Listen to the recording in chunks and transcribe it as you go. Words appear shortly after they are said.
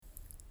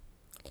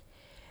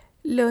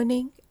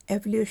Learning,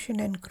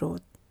 evolution, and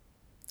growth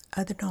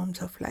are the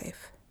norms of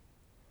life.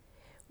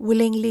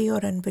 Willingly or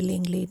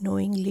unwillingly,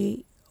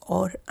 knowingly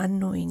or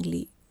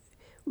unknowingly,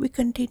 we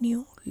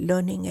continue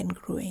learning and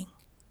growing.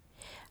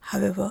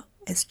 However,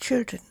 as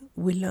children,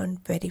 we learn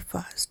very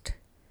fast.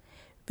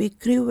 We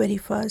grew very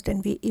fast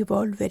and we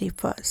evolved very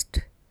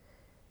fast.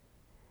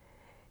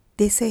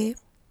 They say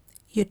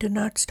you do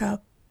not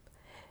stop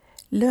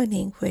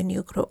learning when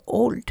you grow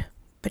old,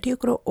 but you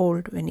grow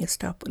old when you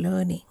stop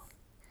learning.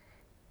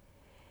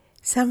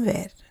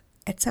 Somewhere,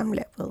 at some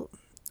level,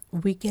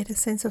 we get a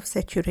sense of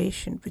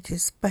saturation, which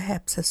is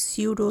perhaps a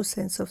pseudo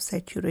sense of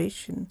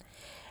saturation,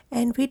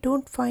 and we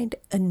don't find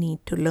a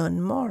need to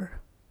learn more.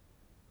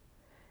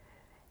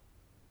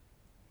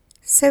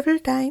 Several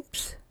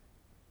times,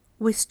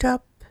 we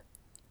stop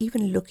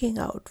even looking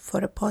out for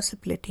a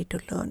possibility to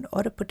learn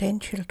or a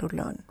potential to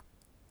learn.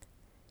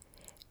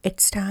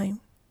 It's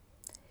time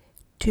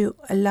to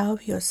allow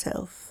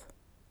yourself,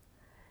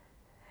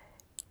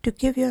 to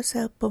give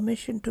yourself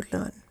permission to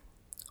learn,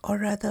 or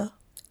rather,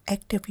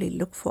 actively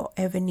look for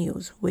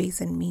avenues,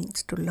 ways, and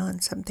means to learn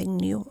something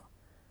new.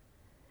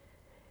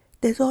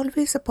 There's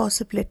always a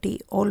possibility,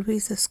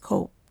 always a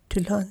scope to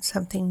learn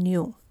something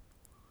new.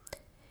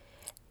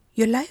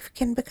 Your life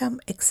can become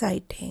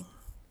exciting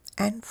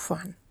and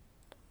fun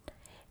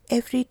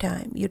every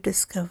time you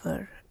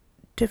discover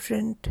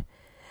different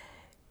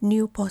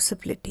new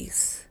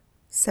possibilities,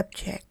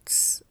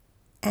 subjects,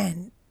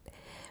 and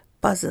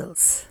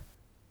puzzles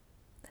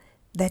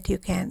that you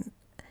can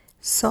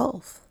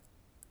solve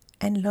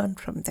and learn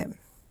from them.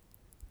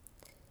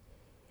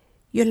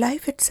 Your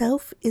life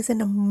itself is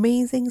an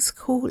amazing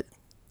school,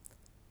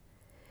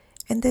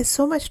 and there's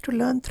so much to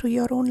learn through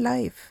your own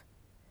life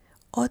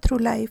or through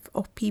life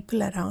of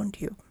people around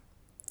you.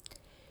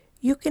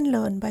 You can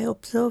learn by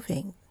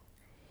observing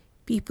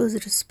people's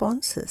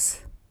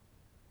responses.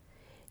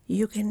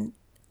 You can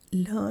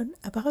learn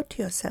about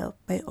yourself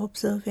by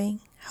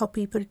observing how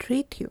people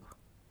treat you.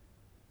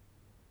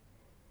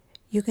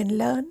 You can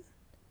learn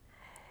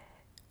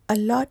a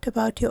lot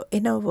about your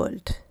inner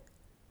world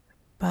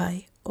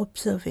by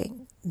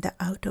observing the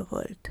outer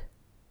world.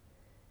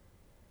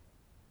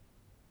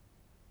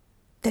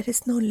 There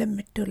is no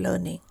limit to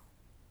learning.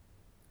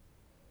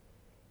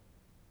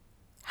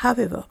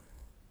 However,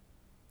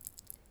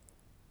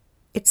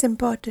 it's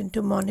important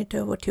to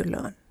monitor what you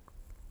learn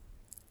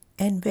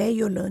and where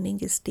your learning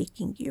is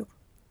taking you.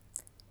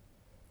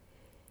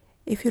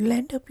 If you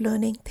end up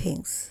learning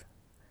things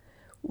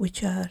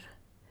which are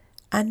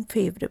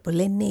unfavorable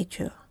in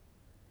nature,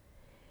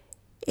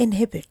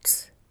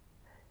 inhibits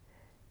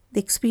the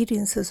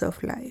experiences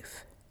of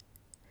life,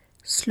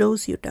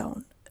 slows you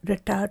down,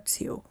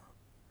 retards you,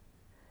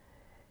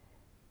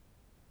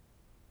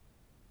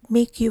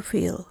 make you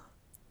feel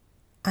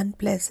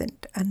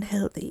unpleasant,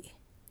 unhealthy,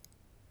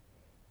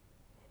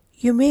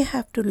 you may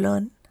have to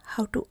learn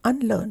how to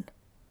unlearn.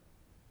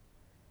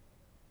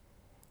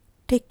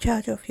 Take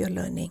charge of your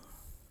learning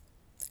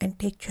and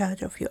take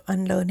charge of your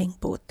unlearning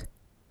both.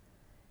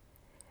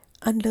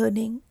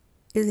 Unlearning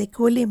is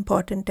equally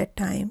important at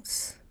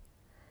times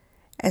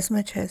as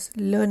much as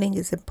learning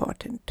is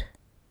important,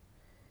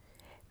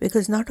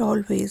 because not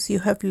always you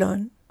have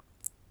learned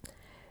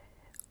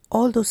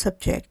all those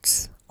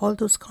subjects, all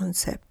those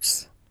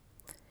concepts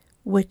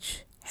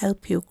which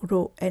help you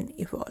grow and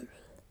evolve.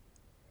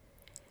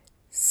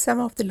 Some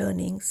of the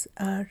learnings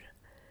are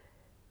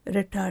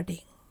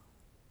retarding,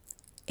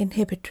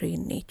 inhibitory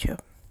in nature.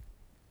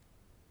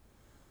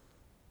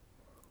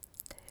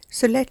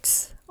 So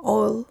let's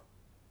all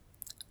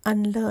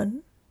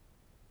unlearn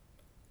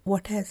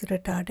what has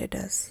retarded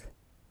us,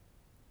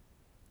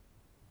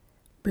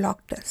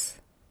 blocked us,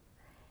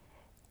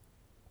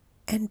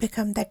 and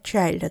become that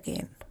child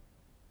again,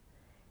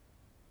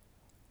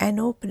 and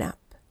open up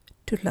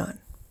to learn,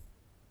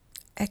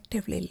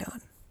 actively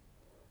learn,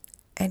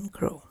 and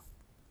grow.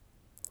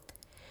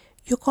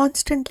 You're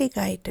constantly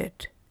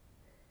guided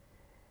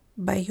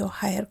by your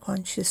higher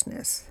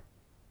consciousness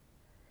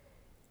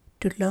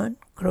to learn,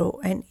 grow,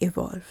 and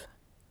evolve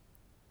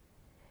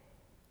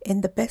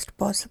in the best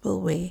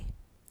possible way,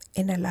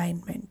 in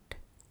alignment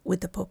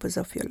with the purpose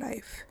of your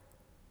life.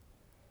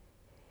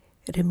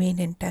 Remain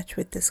in touch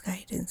with this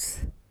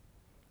guidance.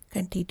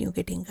 Continue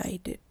getting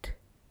guided.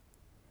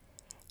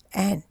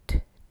 And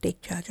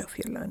take charge of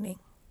your learning.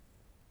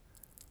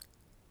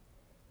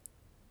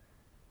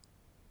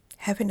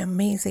 Have an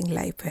amazing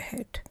life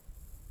ahead.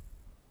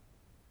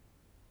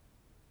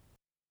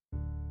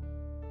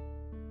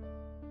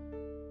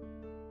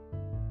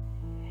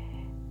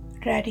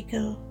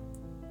 Radical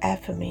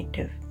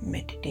affirmative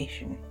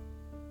meditation.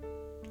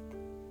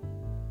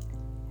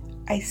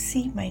 I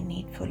see my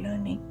need for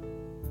learning.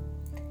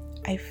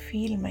 I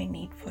feel my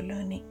need for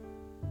learning.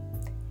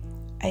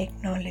 I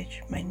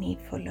acknowledge my need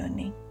for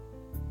learning.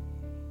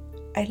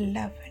 I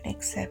love and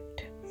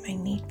accept my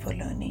need for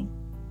learning.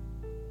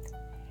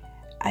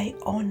 I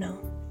honor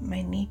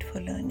my need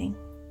for learning.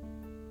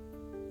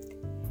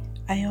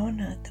 I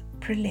honor the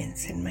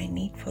brilliance in my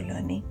need for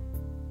learning.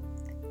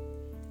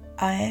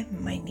 I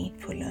am my need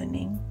for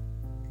learning,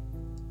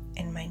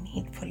 and my need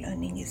need for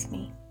learning is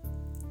me.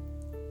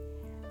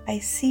 I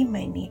see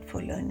my need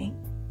for learning.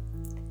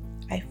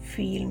 I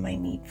feel my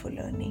need for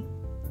learning.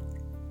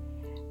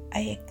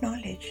 I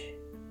acknowledge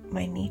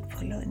my need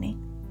for learning.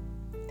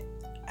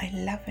 I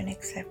love and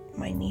accept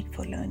my need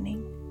for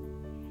learning.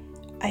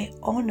 I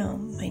honor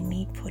my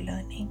need for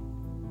learning.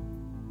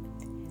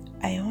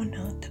 I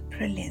honor the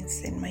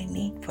brilliance in my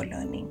need for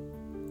learning.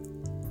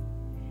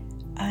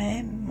 I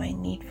am my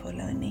need for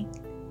learning,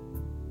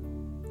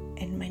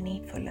 and my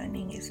need for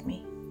learning is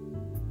me.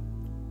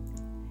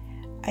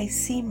 I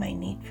see my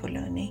need for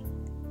learning.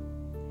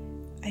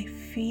 I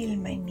feel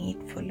my need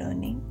for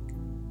learning.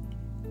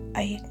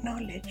 I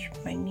acknowledge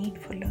my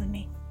need for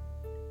learning.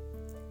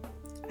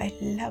 I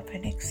love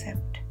and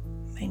accept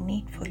my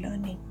need for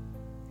learning.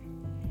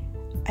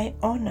 I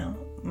honor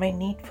my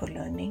need for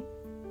learning.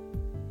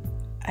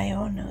 I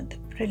honor the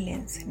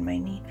brilliance in my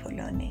need for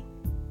learning.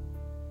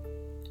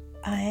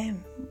 I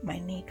am my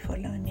need for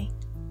learning,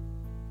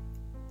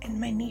 and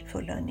my need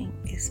for learning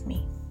is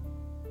me.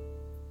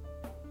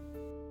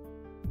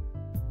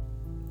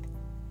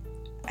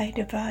 I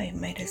defy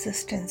my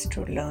resistance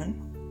to learn.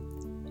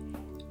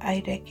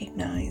 I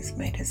recognize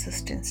my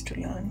resistance to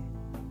learn.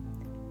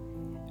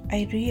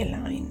 I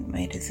realign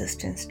my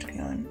resistance to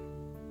learn.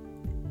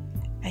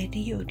 I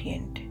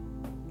reorient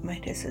my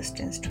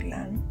resistance to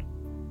learn.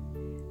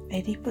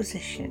 I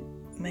reposition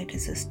my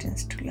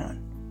resistance to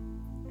learn.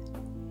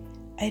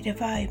 I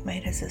revive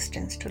my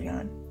resistance to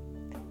learn.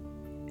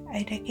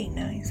 I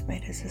recognize my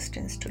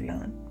resistance to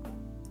learn.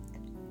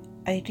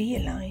 I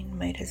realign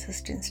my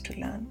resistance to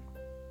learn.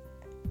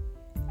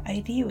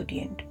 I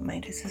reorient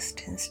my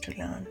resistance to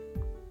learn.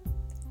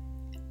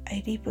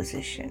 I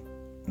reposition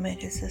my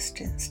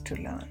resistance to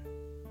learn.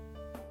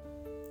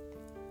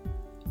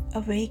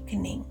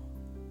 Awakening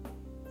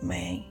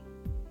my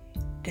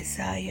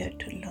desire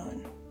to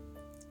learn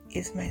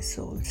is my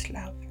soul's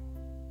love.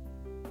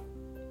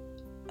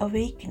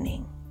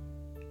 Awakening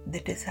the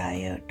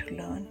desire to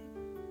learn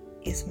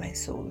is my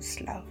soul's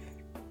love.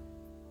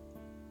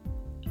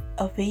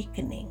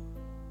 Awakening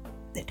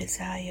the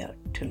desire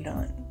to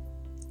learn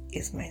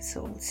is my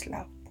soul's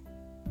love.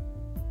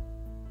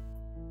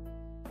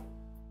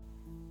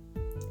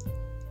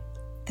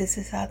 This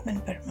is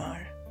Atman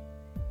Parmar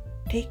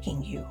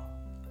taking you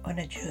on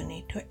a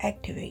journey to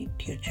activate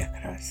your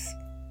chakras.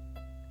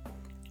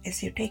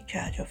 As you take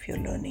charge of your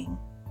learning,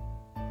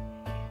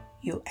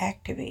 you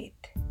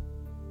activate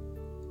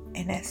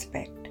an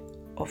aspect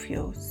of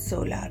your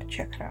solar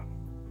chakra.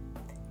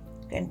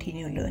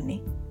 Continue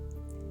learning,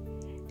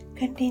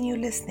 continue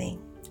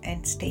listening,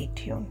 and stay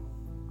tuned.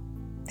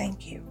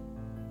 Thank you.